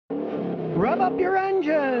Rev up your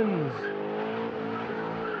engines!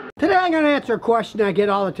 Today I'm going to answer a question I get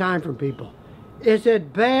all the time from people. Is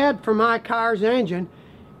it bad for my car's engine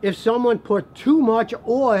if someone put too much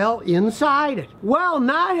oil inside it? Well,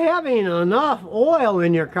 not having enough oil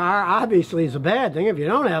in your car obviously is a bad thing. If you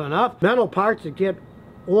don't have enough, metal parts that get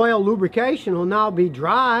oil lubrication will now be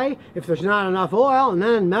dry if there's not enough oil, and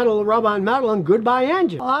then metal will rub on metal and goodbye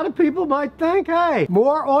engine. A lot of people might think, hey,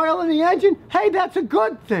 more oil in the engine, hey, that's a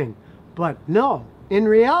good thing. But no. In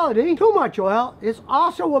reality, too much oil is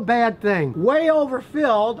also a bad thing. Way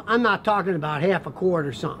overfilled, I'm not talking about half a quart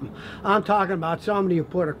or something. I'm talking about somebody who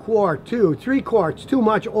put a quart, 2, 3 quarts, too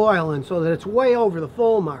much oil in so that it's way over the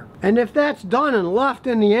full mark. And if that's done and left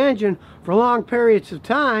in the engine for long periods of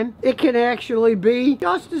time, it can actually be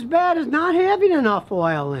just as bad as not having enough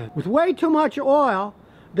oil in. With way too much oil,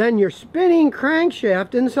 then your spinning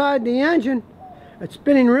crankshaft inside the engine, it's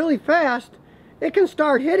spinning really fast, it can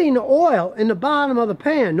start hitting the oil in the bottom of the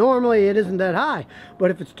pan. Normally it isn't that high, but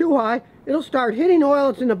if it's too high, it'll start hitting oil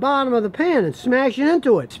that's in the bottom of the pan and smashing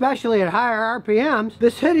into it. Especially at higher RPMs,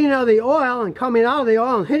 this hitting of the oil and coming out of the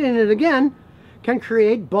oil and hitting it again can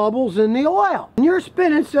create bubbles in the oil. When you're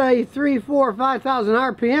spinning, say, 3, 4, 5,000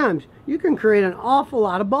 RPMs, you can create an awful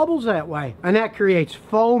lot of bubbles that way. And that creates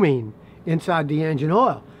foaming inside the engine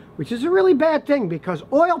oil, which is a really bad thing because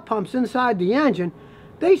oil pumps inside the engine,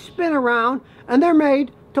 they spin around and they're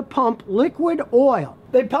made to pump liquid oil.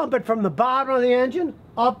 They pump it from the bottom of the engine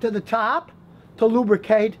up to the top to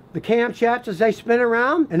lubricate the camshafts as they spin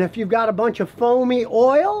around. And if you've got a bunch of foamy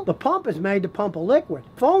oil, the pump is made to pump a liquid.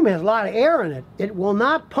 Foam has a lot of air in it. It will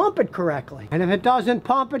not pump it correctly. And if it doesn't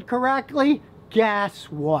pump it correctly, guess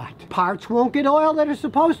what? Parts won't get oil that are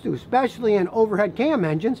supposed to, especially in overhead cam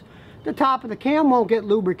engines. The top of the cam won't get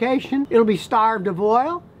lubrication. It'll be starved of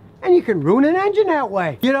oil. And you can ruin an engine that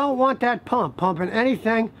way. You don't want that pump pumping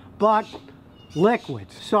anything but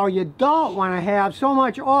liquids. So you don't want to have so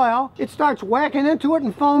much oil, it starts whacking into it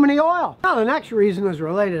and foaming the oil. Now the next reason is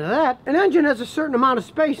related to that. An engine has a certain amount of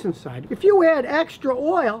space inside. If you add extra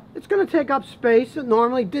oil, it's going to take up space that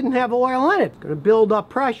normally didn't have oil in it. It's going to build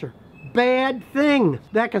up pressure. Bad thing.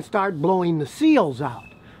 That can start blowing the seals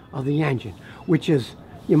out of the engine, which is,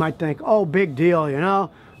 you might think, oh, big deal, you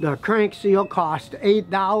know. The crank seal costs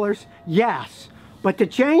 $8. Yes, but to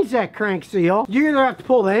change that crank seal, you either have to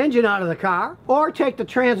pull the engine out of the car or take the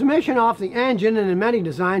transmission off the engine, and in many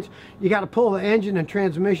designs, you got to pull the engine and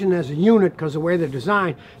transmission as a unit because of the way they're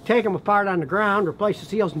designed, take them apart on the ground, replace the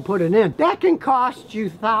seals and put it in. That can cost you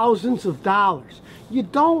thousands of dollars. You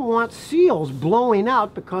don't want seals blowing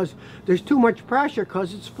out because there's too much pressure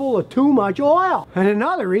because it's full of too much oil. And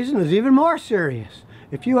another reason is even more serious.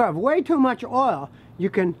 If you have way too much oil, you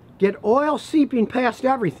can get oil seeping past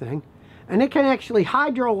everything, and it can actually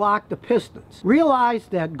hydro-lock the pistons. Realize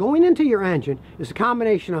that going into your engine is a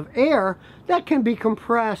combination of air that can be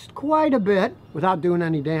compressed quite a bit without doing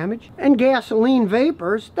any damage, and gasoline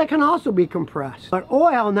vapors that can also be compressed. But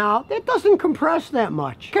oil now, it doesn't compress that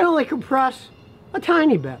much. It can only compress a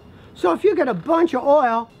tiny bit. So if you get a bunch of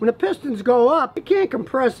oil, when the pistons go up, it can't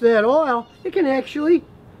compress that oil. It can actually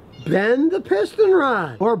bend the piston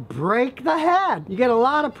rod or break the head. You get a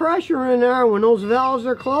lot of pressure in there when those valves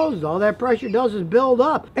are closed. All that pressure does is build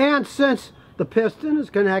up. And since the piston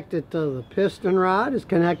is connected to the piston rod, is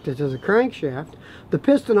connected to the crankshaft, the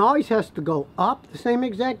piston always has to go up the same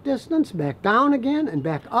exact distance, back down again, and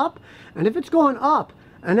back up. And if it's going up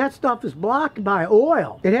and that stuff is blocked by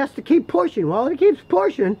oil, it has to keep pushing. While it keeps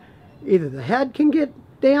pushing, either the head can get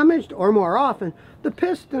damaged, or more often, the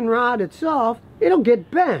piston rod itself, it'll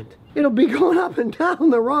get bent. It'll be going up and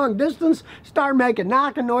down the wrong distance, start making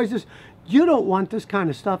knocking noises. You don't want this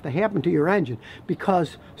kind of stuff to happen to your engine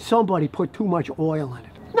because somebody put too much oil in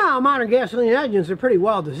it. Now, modern gasoline engines are pretty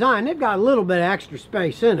well designed. They've got a little bit of extra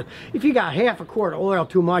space in it. If you got half a quart of oil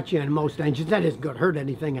too much in most engines, that isn't going to hurt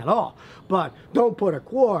anything at all. But don't put a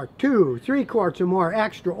quart, 2, 3 quarts or more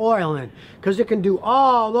extra oil in, because it can do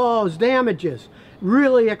all those damages.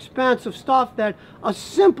 Really expensive stuff that a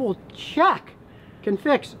simple check can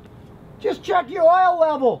fix it. Just check your oil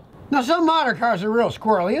level. Now, some modern cars are real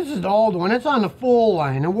squirrely. This is the old one. It's on the full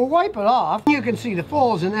line, and we'll wipe it off. You can see the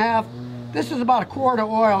full is in half. This is about a quart of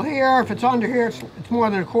oil here. If it's under here, it's more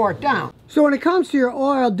than a quart down. So when it comes to your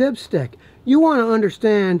oil dipstick, you want to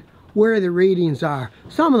understand where the readings are.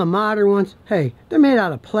 Some of the modern ones, hey, they're made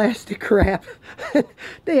out of plastic crap.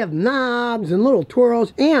 They have knobs and little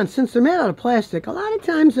twirls, and since they're made out of plastic, a lot of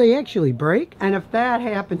times they actually break. And if that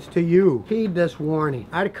happens to you, heed this warning.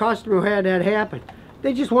 I had a customer who had that happen.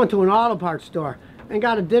 They just went to an auto parts store and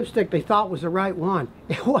got a dipstick they thought was the right one.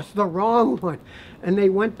 It was the wrong one, and they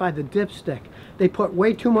went by the dipstick. they put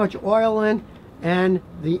way too much oil in and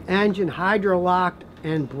the engine hydrolocked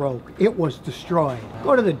and broke. It was destroyed.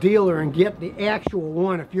 Go to the dealer and get the actual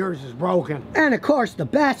one if yours is broken. And of course, the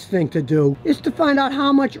best thing to do is to find out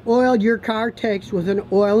how much oil your car takes with an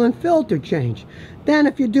oil and filter change. Then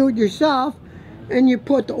if you do it yourself and you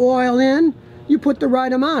put the oil in, you put the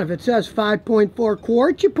right amount. If it says 5.4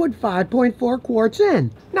 quarts, you put 5.4 quarts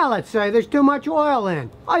in. Now let's say there's too much oil in.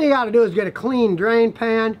 All you gotta do is get a clean drain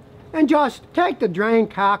pan and just take the drain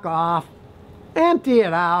cock off, empty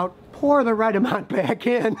it out, pour the right amount back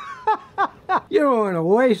in. You don't want to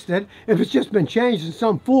waste it if it's just been changed and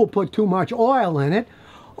some fool put too much oil in it.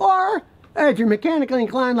 Or if you're mechanically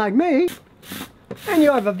inclined like me and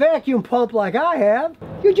you have a vacuum pump like I have,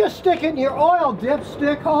 you just stick it in your oil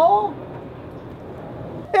dipstick hole.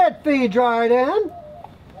 It feeds right in.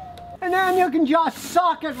 And then you can just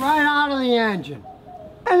suck it right out of the engine.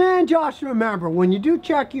 And then just remember, when you do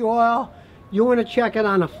check your oil, you want to check it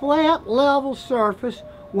on a flat, level surface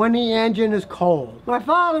when the engine is cold. My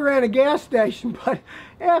father ran a gas station, but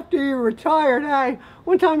after he retired,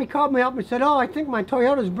 one time he called me up and said, "Oh, I think my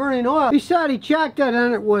Toyota's burning oil." He said he checked it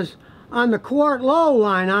and it was on the quart low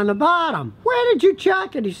line on the bottom. "Where did you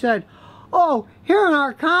check it?" He said, "Oh, here in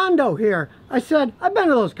our condo here." I said, "I've been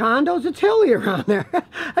to those condos, it's hilly around there."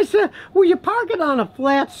 I said, "Will you park it on a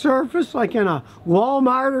flat surface like in a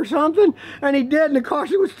Walmart or something?" And he did, and of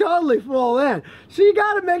course it was totally full then. So you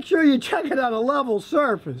gotta make sure you check it on a level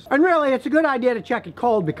surface. And really, it's a good idea to check it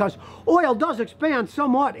cold because oil does expand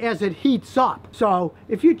somewhat as it heats up. So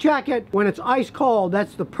if you check it when it's ice cold,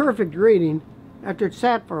 that's the perfect reading after it's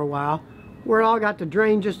sat for a while, where it all got to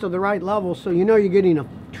drain just to the right level, so you know you're getting a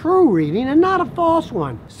true reading and not a false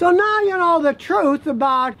one. So now you know the truth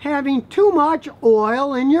about having too much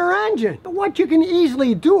oil in your engine. But what you can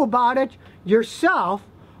easily do about it yourself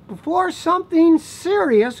before something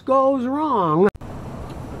serious goes wrong.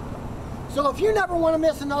 So if you never want to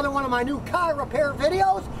miss another one of my new car repair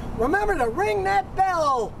videos, remember to ring that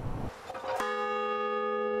bell.